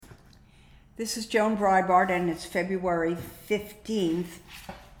This is Joan Breitbart, and it's February 15th,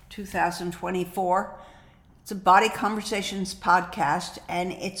 2024. It's a Body Conversations podcast,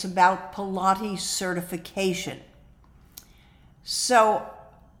 and it's about Pilates certification. So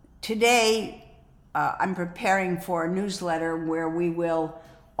today, I'm preparing for a newsletter where we will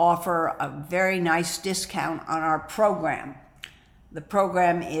offer a very nice discount on our program. The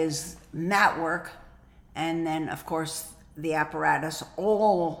program is mat work, and then, of course, the apparatus,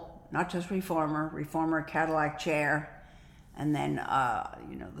 all, not just reformer, Cadillac chair, and then,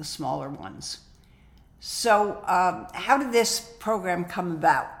 the smaller ones. So how did this program come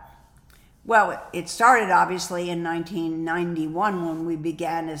about? Well, it started obviously in 1991 when we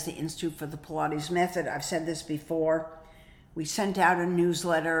began as the Institute for the Pilates Method. I've said this before. We sent out a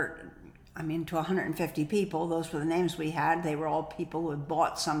newsletter, to 150 people. Those were the names we had. They were all people who had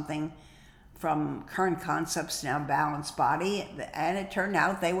bought something from Current Concepts, now Balanced Body, and it turned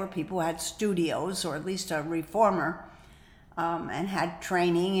out they were people who had studios, or at least a reformer, and had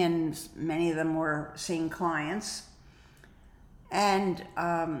training, and many of them were seeing clients. And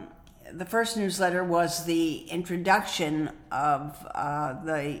the first newsletter was the introduction of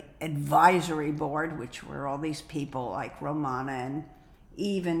the advisory board, which were all these people like Romana and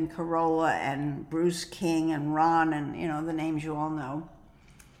Eve and Carola and Bruce King and Ron and, the names you all know,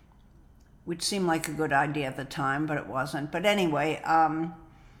 which seemed like a good idea at the time, but it wasn't. But anyway,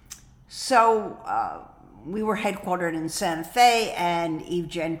 we were headquartered in Santa Fe, and Eve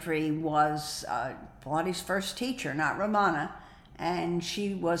Gentry was Pilates' first teacher, not Romana, and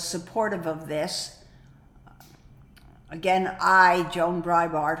she was supportive of this. Again, I, Joan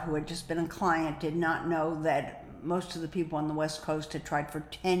Breitbart, who had just been a client, did not know that most of the people on the West Coast had tried for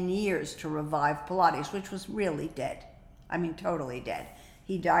 10 years to revive Pilates, which was really dead. Totally dead.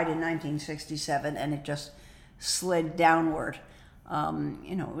 He died in 1967, and it just slid downward.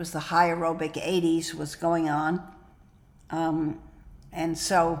 It was the high aerobic 80s was going on. And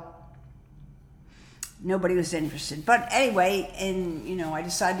so nobody was interested. But anyway, I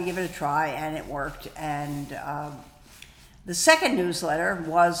decided to give it a try, and it worked. And the second newsletter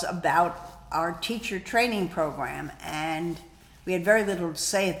was about our teacher training program. And we had very little to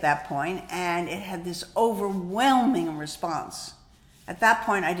say at that point, and it had this overwhelming response. At that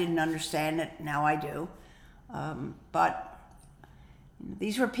point, I didn't understand it. Now I do. But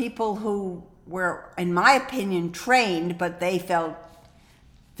these were people who were, in my opinion, trained, but they felt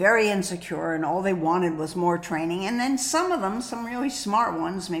very insecure, and all they wanted was more training. And then some of them, some really smart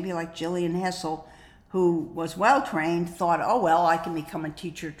ones, maybe like Jillian Hessel, who was well-trained, thought, I can become a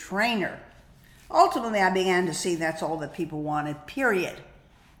teacher trainer. Ultimately, I began to see that's all that people wanted, period.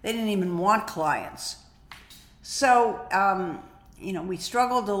 They didn't even want clients. So, we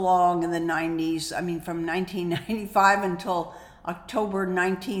struggled along in the 90s. From 1995 until October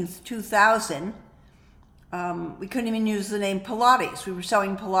 19th, 2000, we couldn't even use the name Pilates. We were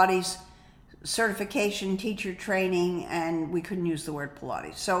selling Pilates certification, teacher training, and we couldn't use the word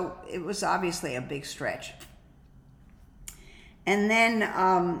Pilates. So it was obviously a big stretch. And then,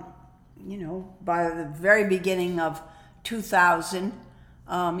 by the very beginning of 2000,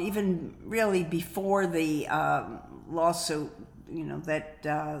 even really before the lawsuit, that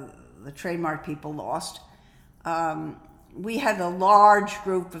the trademark people lost, we had a large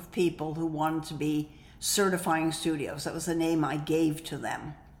group of people who wanted to be certifying studios. That was the name I gave to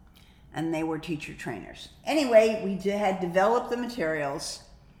them, and they were teacher trainers. Anyway, we had developed the materials,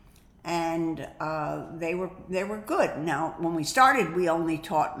 and they were good. Now, when we started, we only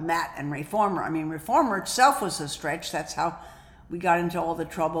taught mat and reformer. Reformer itself was a stretch. That's how we got into all the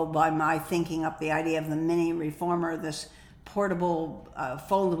trouble, by my thinking up the idea of the mini reformer, this portable,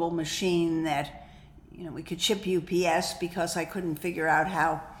 foldable machine that, we could ship UPS, because I couldn't figure out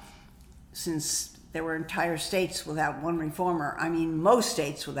how, since there were entire states without one reformer, most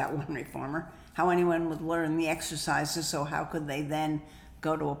states without one reformer, how anyone would learn the exercises, so how could they then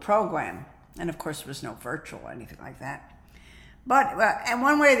go to a program? And of course, there was no virtual or anything like that. But, and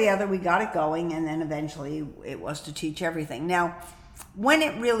one way or the other, we got it going, and then eventually it was to teach everything. Now, when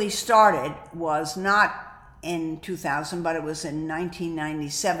it really started was not in 2000, but it was in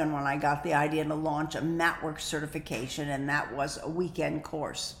 1997 when I got the idea to launch a matwork certification, and that was a weekend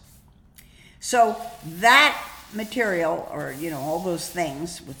course. So that material, or all those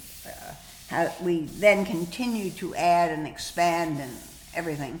things, we then continued to add and expand and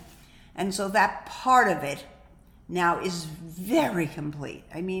everything, and so that part of it now is very complete.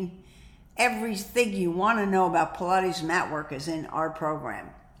 Everything you want to know about Pilates mat work is in our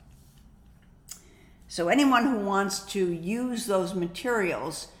program. So anyone who wants to use those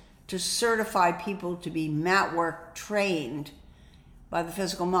materials to certify people to be mat work trained by the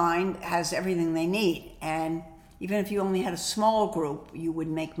physical mind has everything they need. And even if you only had a small group, you would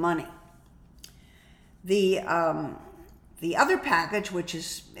make money. The other package, which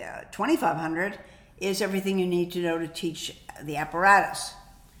is $2,500, is everything you need to know to teach the apparatus.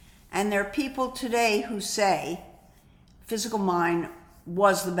 And there are people today who say Physical Mind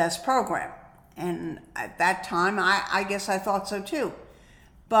was the best program. And at that time, I guess I thought so too.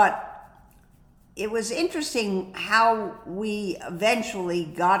 But it was interesting how we eventually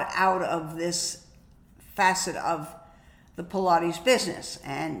got out of this facet of the Pilates business.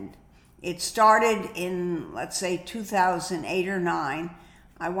 And it started in, let's say, 2008 or 9.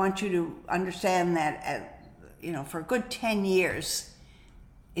 I want you to understand that, for a good 10 years,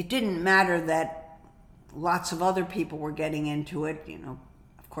 it didn't matter that lots of other people were getting into it,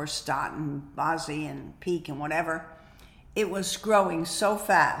 of course, Stott and Bozzi and Peak and whatever. It was growing so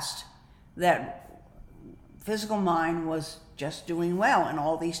fast that Physical Mind was just doing well, and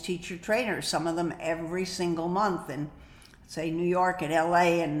all these teacher trainers, some of them every single month in, say, New York and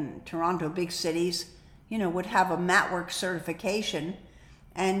LA and Toronto, big cities, would have a MatWork certification,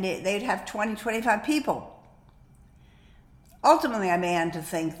 and they'd have 20, 25 people. Ultimately, I began to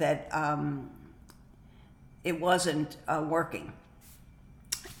think that it wasn't working,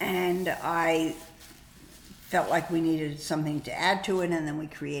 and I felt like we needed something to add to it, and then we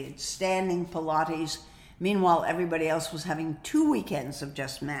created standing Pilates. Meanwhile, everybody else was having 2 weekends of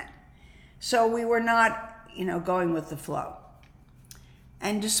just mat. So we were not, going with the flow.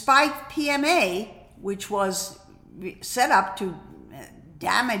 And despite PMA, which was set up to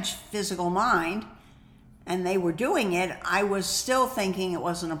damage Physical Mind, and they were doing it, I was still thinking it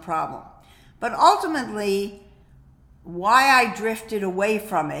wasn't a problem. But ultimately, why I drifted away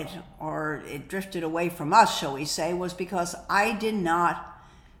from it, or it drifted away from us, shall we say, was because I did not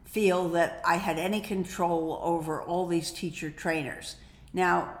feel that I had any control over all these teacher trainers.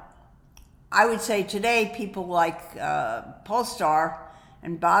 Now, I would say today people like Polestar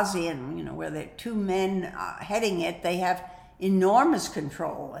and Bozzi, and where the two men heading it, they have enormous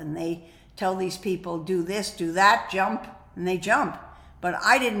control, and they tell these people, do this, do that, jump, and they jump. But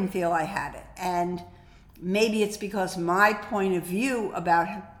I didn't feel I had it. And maybe it's because my point of view about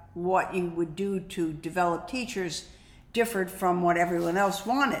what you would do to develop teachers differed from what everyone else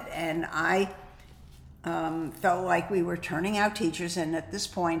wanted. And I felt like we were turning out teachers, and at this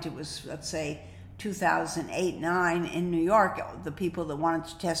point it was, let's say, 2008-9 in New York. The people that wanted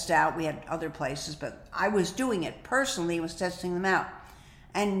to test out, we had other places, but I was doing it personally, was testing them out.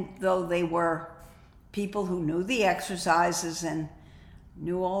 And though they were people who knew the exercises and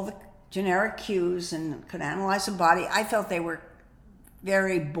knew all the generic cues and could analyze the body, I felt they were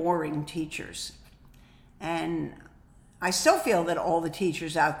very boring teachers. And I still feel that all the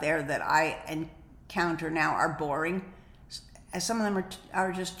teachers out there that I encounter now are boring, as some of them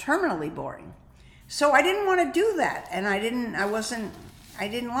are just terminally boring. So I didn't want to do that, and I didn't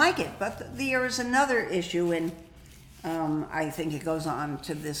like it. But there is another issue, and I think it goes on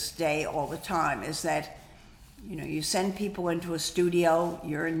to this day all the time, is that you send people into a studio.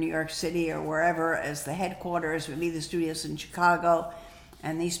 You're in New York City or wherever as the headquarters, maybe the studio's in Chicago,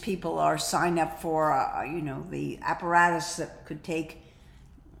 and these people are signed up for, the apparatus that could take,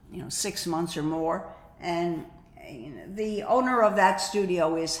 6 months or more. And the owner of that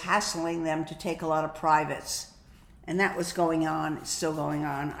studio is hassling them to take a lot of privates. And that was going on. It's still going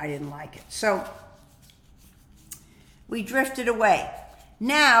on. I didn't like it. So we drifted away.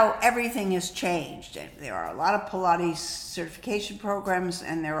 Now everything has changed. There are a lot of Pilates certification programs,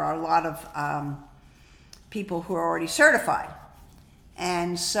 and there are a lot of people who are already certified.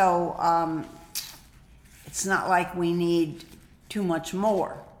 And so it's not like we need too much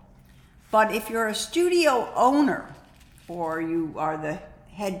more. But if you're a studio owner, or you are the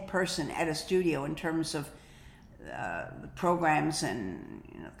head person at a studio in terms of the programs and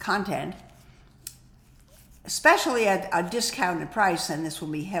content, especially at a discounted price, and this will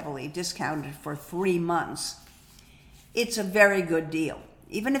be heavily discounted for 3 months, it's a very good deal.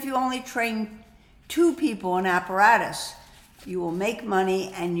 Even if you only train 2 people in apparatus, you will make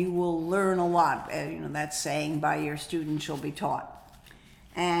money and you will learn a lot. That saying, by your students you'll be taught.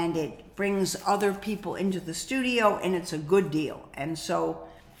 And it brings other people into the studio, and it's a good deal. And so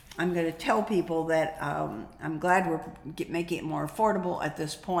I'm going to tell people that I'm glad we're making it more affordable at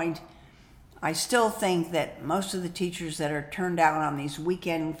this point. I still think that most of the teachers that are turned out on these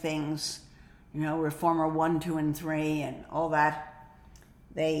weekend things, Reformer 1, 2, and 3 and all that,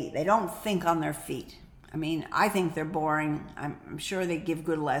 they don't think on their feet. I mean, I think they're boring. I'm sure they give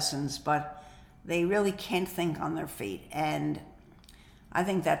good lessons, but they really can't think on their feet. And I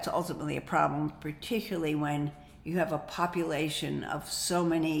think that's ultimately a problem, particularly when you have a population of so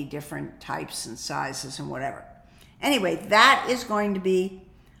many different types and sizes and whatever. Anyway, that is going to be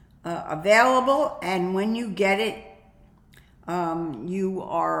available, and when you get it, you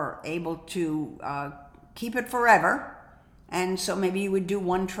are able to keep it forever. And so maybe you would do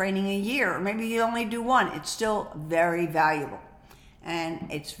one training a year, or maybe you only do one. It's still very valuable. And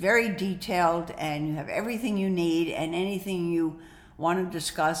it's very detailed, and you have everything you need, and anything you want to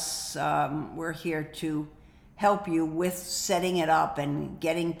discuss, we're here to help you with setting it up and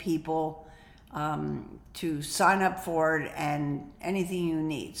getting people to sign up for it, and anything you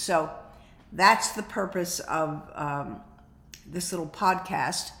need. So that's the purpose of this little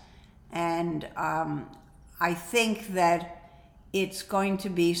podcast. And I think that it's going to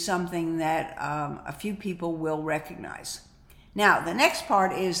be something that a few people will recognize. Now, the next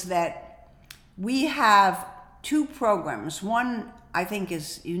part is that we have two programs. One, I think,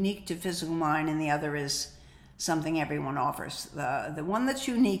 is unique to Physical Mind, and the other is something everyone offers. The one that's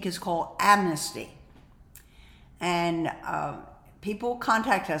unique is called Amnesty. And people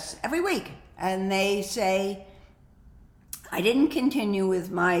contact us every week, and they say, I didn't continue with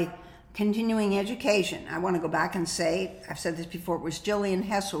my continuing education. I want to go back and say, I've said this before, it was Jillian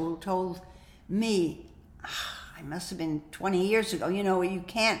Hessel who told me, it must have been 20 years ago, you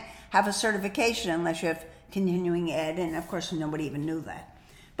can't have a certification unless you have continuing ed, and of course nobody even knew that.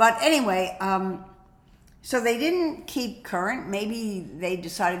 But anyway, so they didn't keep current. Maybe they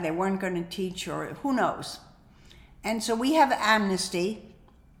decided they weren't going to teach, or who knows. And so we have Amnesty.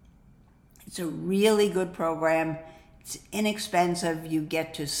 It's a really good program. It's inexpensive. You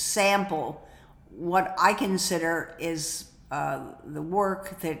get to sample what I consider is the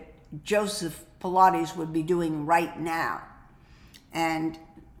work that Joseph Pilates would be doing right now. And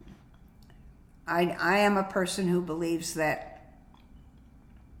I am a person who believes that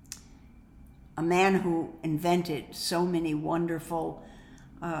a man who invented so many wonderful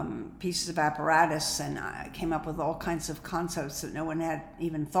pieces of apparatus and came up with all kinds of concepts that no one had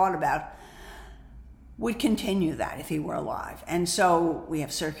even thought about would continue that if he were alive. And so we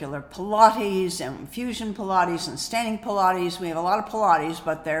have circular Pilates and fusion Pilates and standing Pilates. We have a lot of Pilates,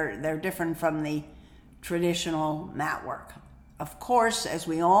 but they're different from the traditional mat work. Of course, as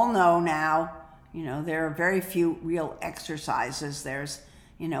we all know now, there are very few real exercises. There's,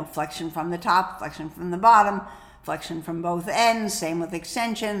 flexion from the top, flexion from the bottom, flexion from both ends, same with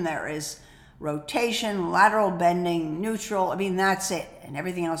extension. There is rotation, lateral bending, neutral. That's it. And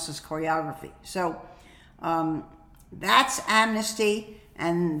everything else is choreography. So that's Amnesty,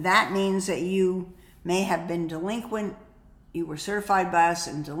 and that means that you may have been delinquent. You were certified by us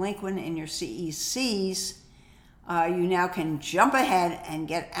and delinquent in your CECs. You now can jump ahead and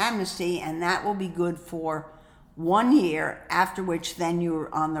get Amnesty, and that will be good for 1 year, after which then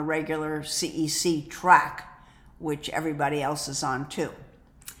you're on the regular CEC track, which everybody else is on too.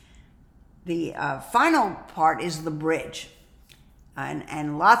 The final part is the bridge.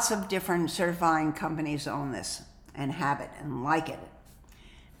 And lots of different certifying companies own this and have it and like it.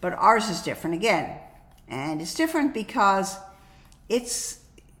 But ours is different again. And it's different because it's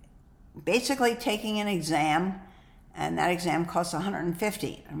basically taking an exam, and that exam costs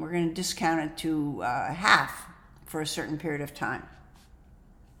 $150, and we're going to discount it to half for a certain period of time.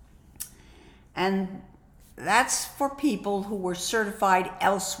 And that's for people who were certified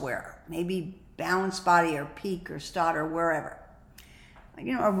elsewhere, maybe Balanced Body or Peak or Stott or wherever.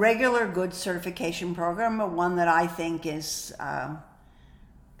 A regular good certification program, but one that I think is kind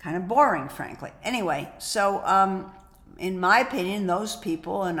of boring, frankly. Anyway, so in my opinion, those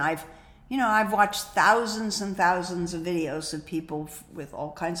people, and I've watched thousands and thousands of videos of people with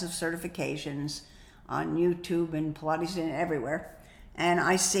all kinds of certifications on YouTube and Pilates and everywhere, and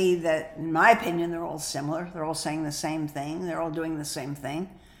I see that, in my opinion, they're all similar. They're all saying the same thing. They're all doing the same thing.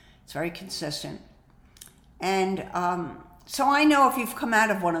 It's very consistent. And so I know if you've come out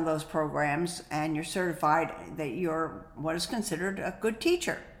of one of those programs and you're certified, that you're what is considered a good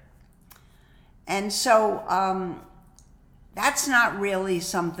teacher. And so that's not really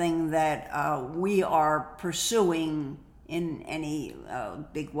something that we are pursuing in any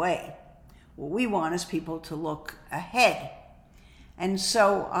big way. What we want is people to look ahead. And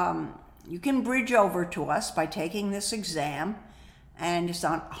so you can bridge over to us by taking this exam, and it's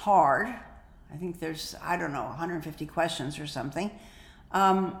not hard. I think there's, 150 questions or something.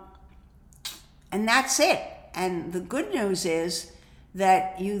 And that's it. And the good news is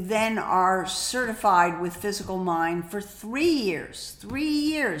that you then are certified with Physical Mind for 3 years. 3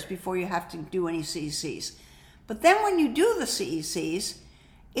 years before you have to do any CECs. But then when you do the CECs,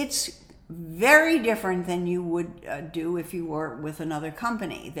 it's very different than you would do if you were with another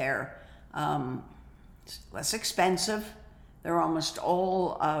company. They're It's less expensive. They're almost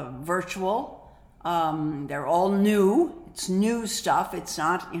all virtual. They're all new. It's new stuff. It's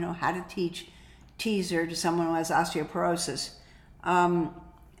not, how to teach teaser to someone who has osteoporosis.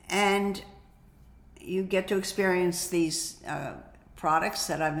 And you get to experience these products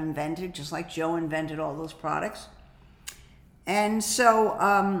that I've invented, just like Joe invented all those products. And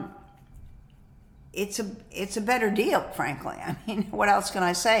so it's a better deal, frankly. I mean, what else can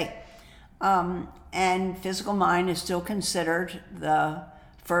I say? And Physical Mind is still considered the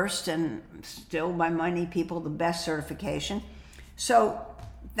first and still by many people the best certification. So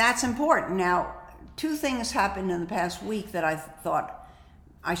that's important. Now, two things happened in the past week that I thought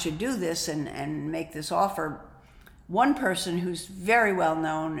I should do this and make this offer. One person who's very well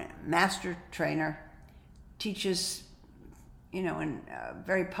known, master trainer, teaches, in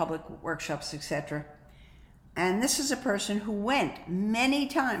very public workshops, etc. And this is a person who went many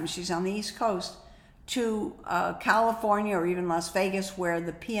times, she's on the East Coast, to California or even Las Vegas where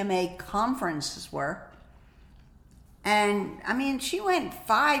the PMA conferences were. And I mean, she went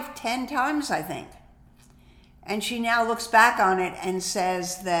 5-10 times, I think. And she now looks back on it and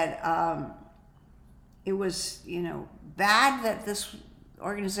says that it was, bad that this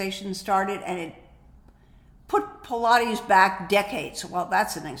organization started and it put Pilates back decades. Well,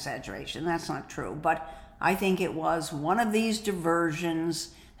 that's an exaggeration. That's not true. But I think it was one of these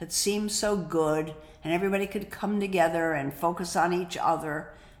diversions that seemed so good and everybody could come together and focus on each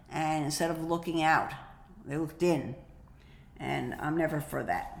other, and instead of looking out, they looked in. And I'm never for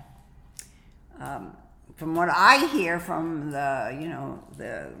that. From what I hear from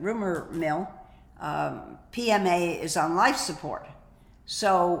the rumor mill, PMA is on life support.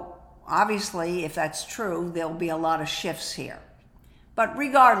 So obviously, if that's true, there'll be a lot of shifts here. But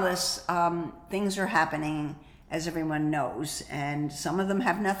regardless, things are happening, as everyone knows, and some of them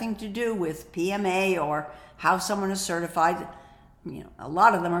have nothing to do with PMA or how someone is certified. A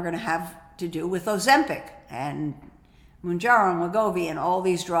lot of them are going to have to do with Ozempic and Mounjaro and Wegovy and all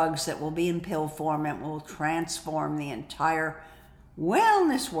these drugs that will be in pill form and will transform the entire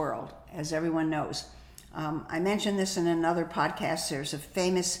wellness world, as everyone knows. I mentioned this in another podcast. There's a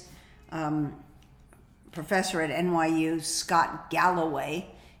famous professor at NYU, Scott Galloway.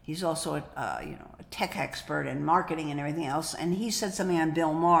 He's also a tech expert in marketing and everything else. And he said something on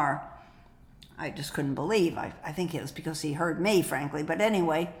Bill Maher I just couldn't believe. I think it was because he heard me, frankly. But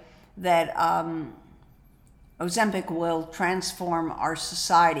anyway, that Ozempic will transform our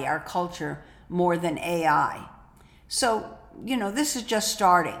society, our culture, more than AI. So, this is just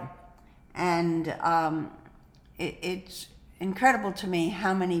starting. And it's incredible to me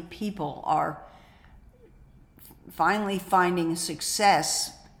how many people are finally finding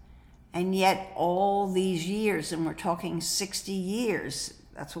success, and yet all these years, and we're talking 60 years,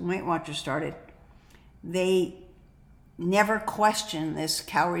 that's when Weight Watchers started, they never questioned this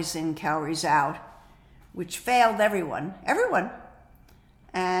calories in, calories out, which failed everyone.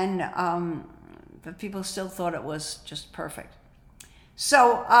 And but people still thought it was just perfect.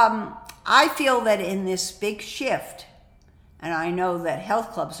 So I feel that in this big shift, and I know that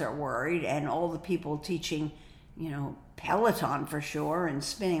health clubs are worried, and all the people teaching, Peloton for sure, and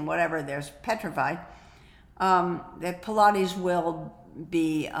spinning, whatever, there's petrified, that Pilates will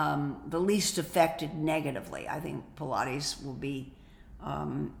be the least affected negatively. I think Pilates will be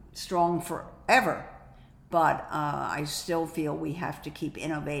strong forever, but I still feel we have to keep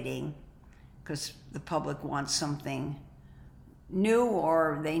innovating because the public wants something new,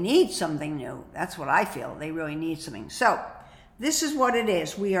 or they need something new. That's what I feel. They really need something. So this is what it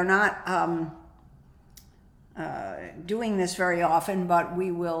is. We are not doing this very often, but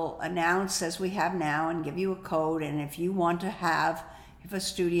we will announce as we have now and give you a code. And if you want to have a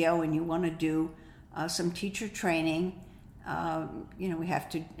studio and you want to do some teacher training, we have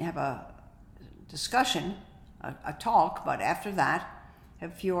to have a discussion, a talk. But after that,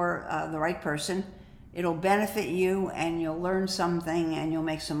 if you're the right person, it'll benefit you and you'll learn something and you'll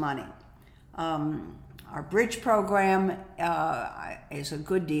make some money. Our bridge program is a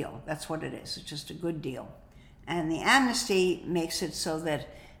good deal. That's what it is. It's just a good deal. And the Amnesty makes it so that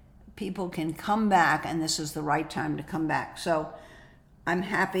people can come back, and this is the right time to come back. So I'm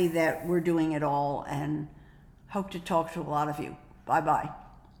happy that we're doing it all and hope to talk to a lot of you. Bye-bye.